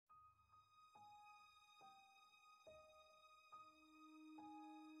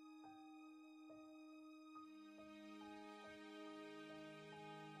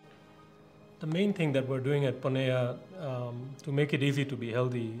The main thing that we're doing at Ponea to make it easy to be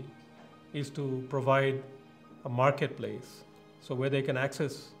healthy is to provide a marketplace, so where they can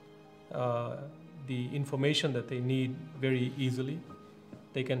access the information that they need very easily.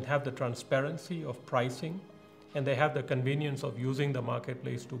 They can have the transparency of pricing, and they have the convenience of using the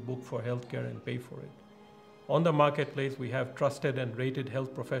marketplace to book for healthcare and pay for it. On the marketplace, we have trusted and rated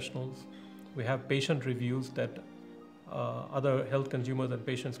health professionals. We have patient reviews that other health consumers and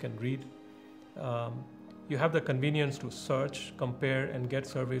patients can read. You have the convenience to search, compare, and get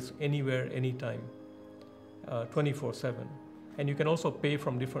service anywhere, anytime, 24/7. And you can also pay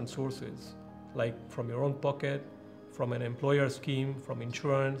from different sources, like from your own pocket, from an employer scheme, from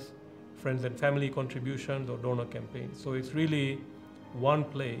insurance, friends and family contributions, or donor campaigns. So it's really one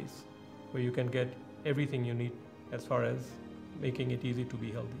place where you can get everything you need as far as making it easy to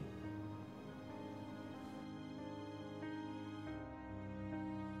be healthy.